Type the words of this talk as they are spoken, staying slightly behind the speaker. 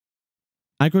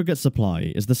Aggregate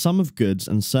supply is the sum of goods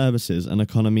and services an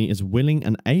economy is willing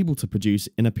and able to produce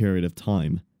in a period of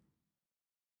time.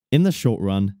 In the short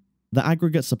run, the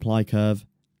aggregate supply curve,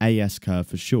 AS curve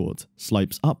for short,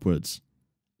 slopes upwards.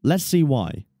 Let's see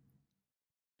why.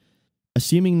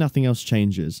 Assuming nothing else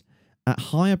changes, at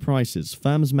higher prices,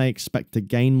 firms may expect to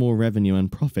gain more revenue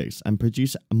and profits and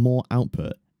produce more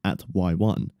output at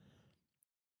Y1.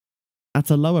 At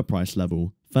a lower price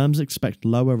level, firms expect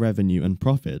lower revenue and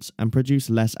profits and produce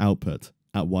less output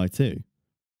at Y2.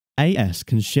 AS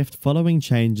can shift following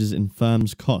changes in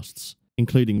firms' costs,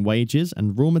 including wages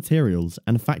and raw materials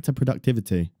and factor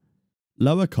productivity.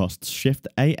 Lower costs shift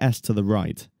AS to the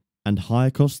right, and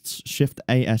higher costs shift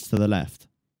AS to the left.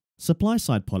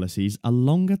 Supply-side policies are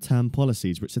longer-term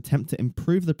policies which attempt to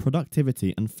improve the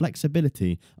productivity and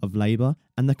flexibility of labour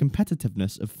and the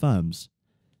competitiveness of firms.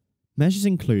 Measures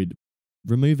include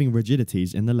removing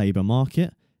rigidities in the labour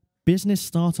market, business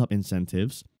startup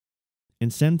incentives,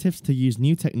 incentives to use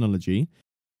new technology,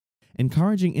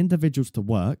 encouraging individuals to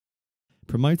work,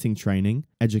 promoting training,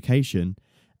 education,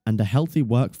 and a healthy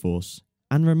workforce,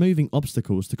 and removing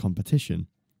obstacles to competition.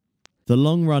 The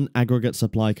long-run aggregate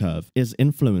supply curve is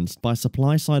influenced by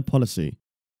supply-side policy.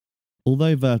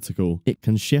 Although vertical, it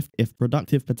can shift if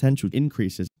productive potential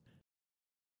increases.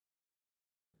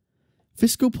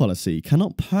 Fiscal policy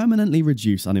cannot permanently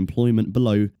reduce unemployment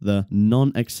below the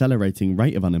non-accelerating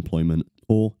rate of unemployment,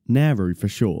 or NAIRU for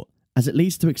short, as it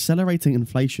leads to accelerating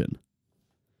inflation.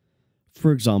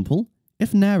 For example,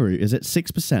 if NAIRU is at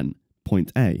 6%,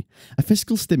 point A, a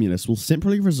fiscal stimulus will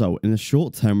simply result in a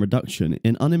short-term reduction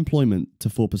in unemployment to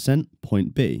 4%,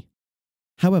 point B.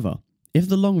 However, if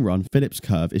the long-run Phillips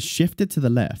curve is shifted to the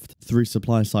left through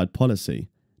supply-side policy,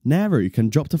 NAIRU can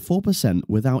drop to 4%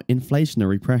 without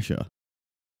inflationary pressure.